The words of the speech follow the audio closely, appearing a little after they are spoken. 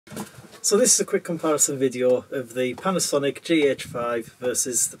So this is a quick comparison video of the Panasonic GH5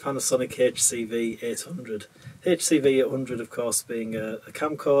 versus the Panasonic HCV800. HCV800 of course being a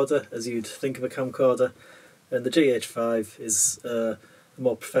camcorder, as you'd think of a camcorder, and the GH5 is a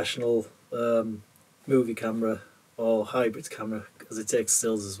more professional movie camera or hybrid camera, as it takes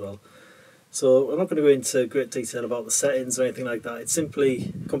stills as well. So I'm not going to go into great detail about the settings or anything like that. It's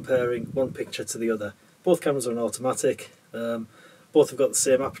simply comparing one picture to the other. Both cameras are on automatic. Both have got the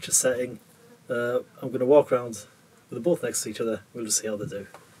same aperture setting. I'm going to walk around with them both next to each other. We'll just see how they do.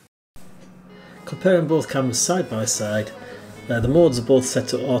 Comparing both cameras side by side, the modes are both set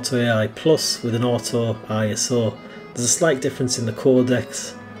to Auto AI Plus with an Auto ISO. There's a slight difference in the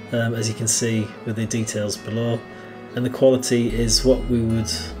codecs, as you can see with the details below, and the quality is what we would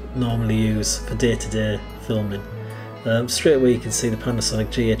normally use for day-to-day filming. Straight away you can see the Panasonic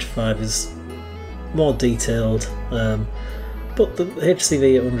GH5 is more detailed, but the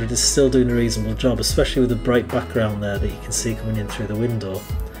HCV800 is still doing a reasonable job, especially with the bright background there that you can see coming in through the window.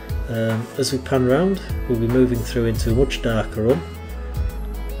 As we pan round, we'll be moving through into a much darker room,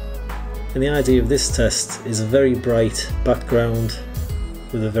 and the idea of this test is a very bright background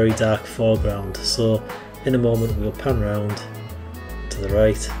with a very dark foreground. So in a moment we'll pan round to the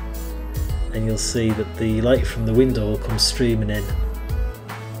right and you'll see that the light from the window will come streaming in.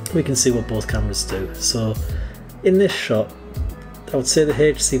 We can see what both cameras do. So in this shot I would say the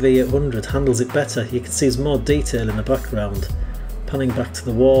HCV800 handles it better. You can see there's more detail in the background. Panning back to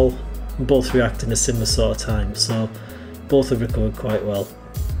the wall, and both react in a similar sort of time, so both have recovered quite well.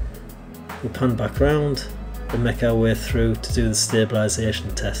 We'll pan back round and make our way through to do the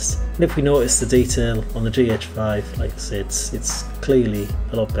stabilization test. And if we notice the detail on the GH5, like I said, it's clearly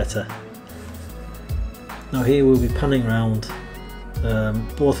a lot better. Now here we'll be panning round.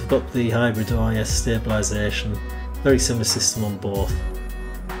 Both have got the hybrid OIS stabilization, very similar system on both,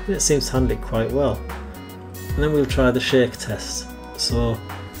 and it seems to handle it quite well. And then we'll try the shake test. So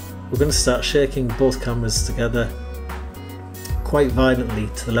we're going to start shaking both cameras together quite violently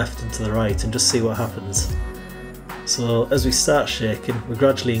to the left and to the right and just see what happens. So as we start shaking, we're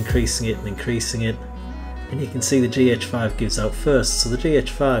gradually increasing it, and you can see the GH5 gives out first. So the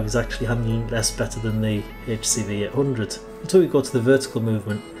GH5 is actually handling less better than the HCV800 until we go to the vertical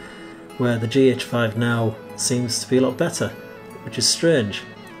movement, where the GH5 now seems to be a lot better, which is strange.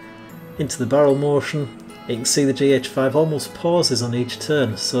 Into the barrel motion, you can see the GH5 almost pauses on each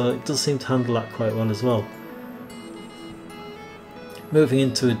turn, so it does seem to handle that quite well as well. Moving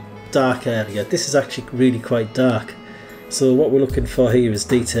into a dark area, this is actually really quite dark, so what we're looking for here is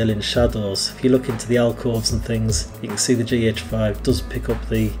detail in shadows. If you look into the alcoves and things, you can see the GH5 does pick up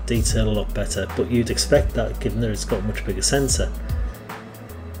the detail a lot better, but you'd expect that given that it's got a much bigger sensor.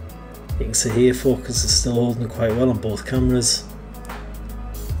 You can see here focus is still holding quite well on both cameras.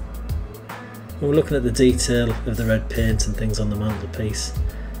 And we're looking at the detail of the red paint and things on the mantelpiece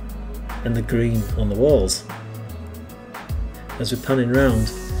and the green on the walls. As we're panning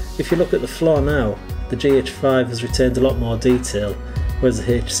round, if you look at the floor now, the GH5 has retained a lot more detail, whereas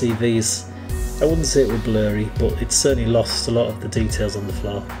the HCV's, I wouldn't say it were blurry, but it's certainly lost a lot of the details on the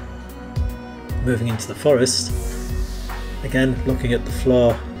floor. Moving into the forest, again looking at the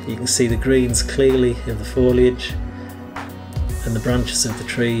floor, you can see the greens clearly of the foliage, and the branches of the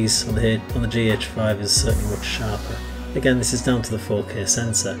trees on the GH5 is certainly much sharper. Again, this is down to the 4K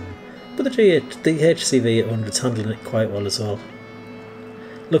sensor, but the HCV800 is handling it quite well as well.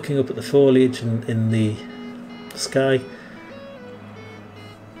 Looking up at the foliage in the sky,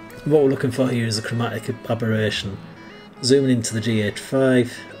 what we're looking for here is a chromatic aberration. Zooming into the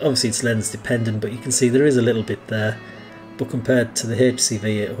GH5, obviously it's lens dependent, but you can see there is a little bit there, but compared to the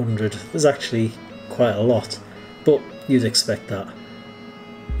HCV800 there's actually quite a lot, but you'd expect that.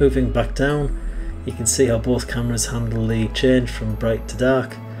 Moving back down, you can see how both cameras handle the change from bright to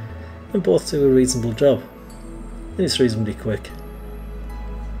dark, and both do a reasonable job, and it's reasonably quick.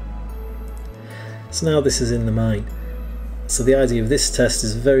 So now this is in the mine. So the idea of this test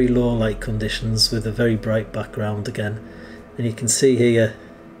is very low light conditions with a very bright background again, and you can see here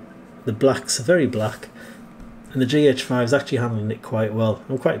the blacks are very black, and the GH5 is actually handling it quite well.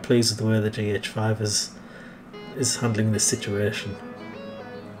 I'm quite pleased with the way the GH5 is handling this situation.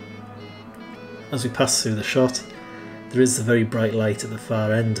 As we pass through the shot, there is the very bright light at the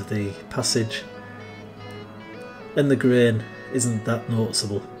far end of the passage, and the grain isn't that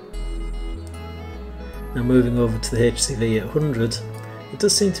noticeable. Now moving over to the HCV800, it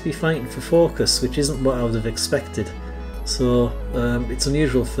does seem to be fighting for focus, which isn't what I would have expected. So it's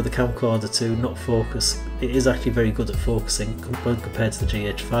unusual for the camcorder to not focus. It is actually very good at focusing when compared to the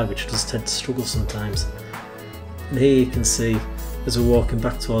GH5, which does tend to struggle sometimes. And here you can see as we're walking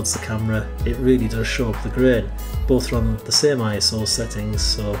back towards the camera, it really does show up the grain. Both are on the same ISO settings,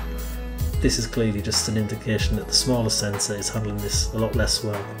 so this is clearly just an indication that the smaller sensor is handling this a lot less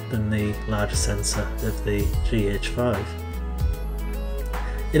well than the larger sensor of the GH5.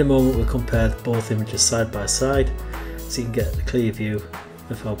 In a moment we'll compare both images side by side so you can get a clear view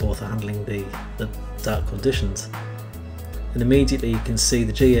of how both are handling the dark conditions. And immediately you can see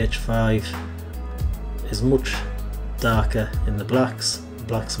the GH5 is much darker in the blacks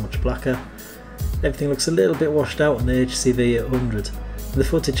are much blacker. Everything looks a little bit washed out on the HCV800. The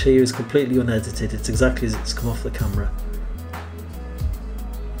footage here is completely unedited, it's exactly as it's come off the camera.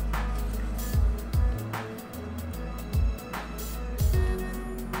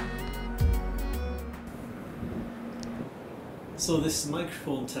 So this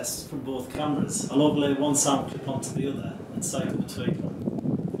microphone test from both cameras. I'll overlay one sound clip onto the other and cycle between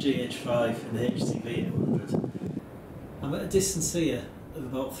the GH5 and the HCV800. I'm at a distance here of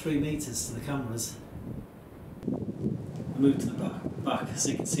about 3 metres to the cameras. I move to the back so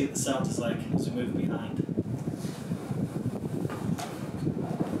you can see what the sound is like as we move behind.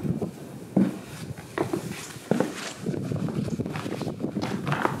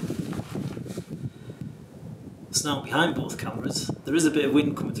 So now behind both cameras, there is a bit of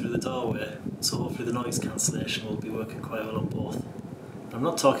wind coming through the doorway, so hopefully the noise cancellation will be working quite well on both. I'm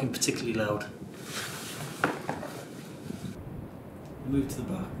not talking particularly loud. Move to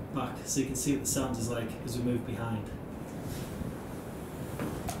the back so you can see what the sound is like as we move behind.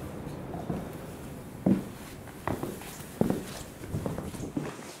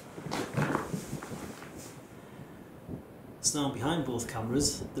 So now behind both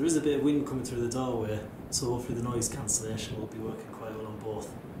cameras, there is a bit of wind coming through the doorway, so hopefully the noise cancellation will be working quite well on both.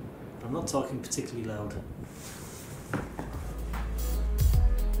 But I'm not talking particularly loud.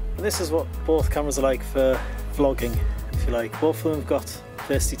 And this is what both cameras are like for vlogging, if you like. Both of them have got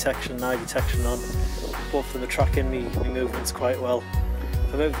face detection and eye detection on. Both of them are tracking me movements quite well.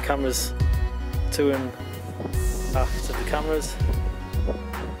 If I move the cameras to and aft of the cameras,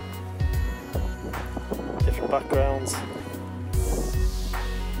 different backgrounds.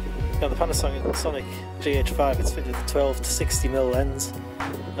 Now the Panasonic GH5, it's fitted with a 12 to 60mm lens,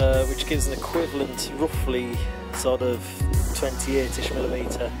 which gives an equivalent, roughly sort of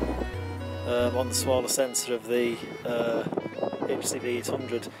 28mm on the smaller sensor of the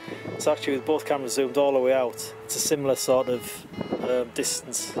HCV800. So actually with both cameras zoomed all the way out, it's a similar sort of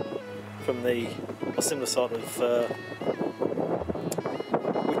distance from a similar sort of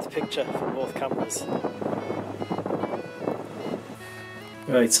width picture from both cameras.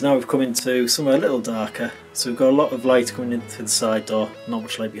 Right, so now we've come into somewhere a little darker, so we've got a lot of light coming in through the side door, not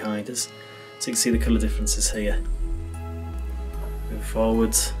much light behind us, so you can see the colour differences here. Move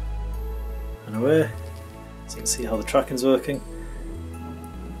forwards and away, so you can see how the tracking's working.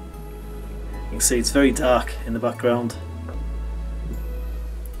 You can see it's very dark in the background.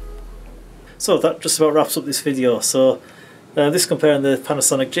 So that just about wraps up this video. So this comparing the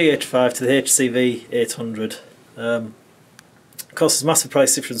Panasonic GH5 to the HCV800. Of course, there's a massive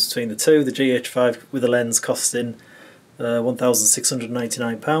price difference between the two. The GH5 with a lens costing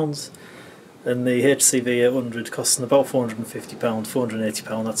 £1,699 and the HCV800 costing about £450,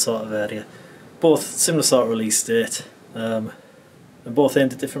 £480, that sort of area. Both similar sort of release date and both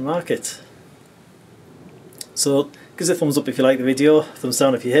aimed at different markets. So give us a thumbs up if you like the video, thumbs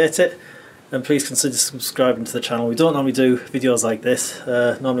down if you hate it, and please consider subscribing to the channel. We don't normally do videos like this.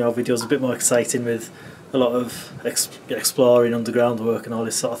 Normally our videos are a bit more exciting with a lot of exploring, underground work and all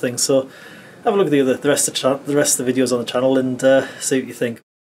this sort of thing. So have a look at the rest of the videos on the channel and see what you think.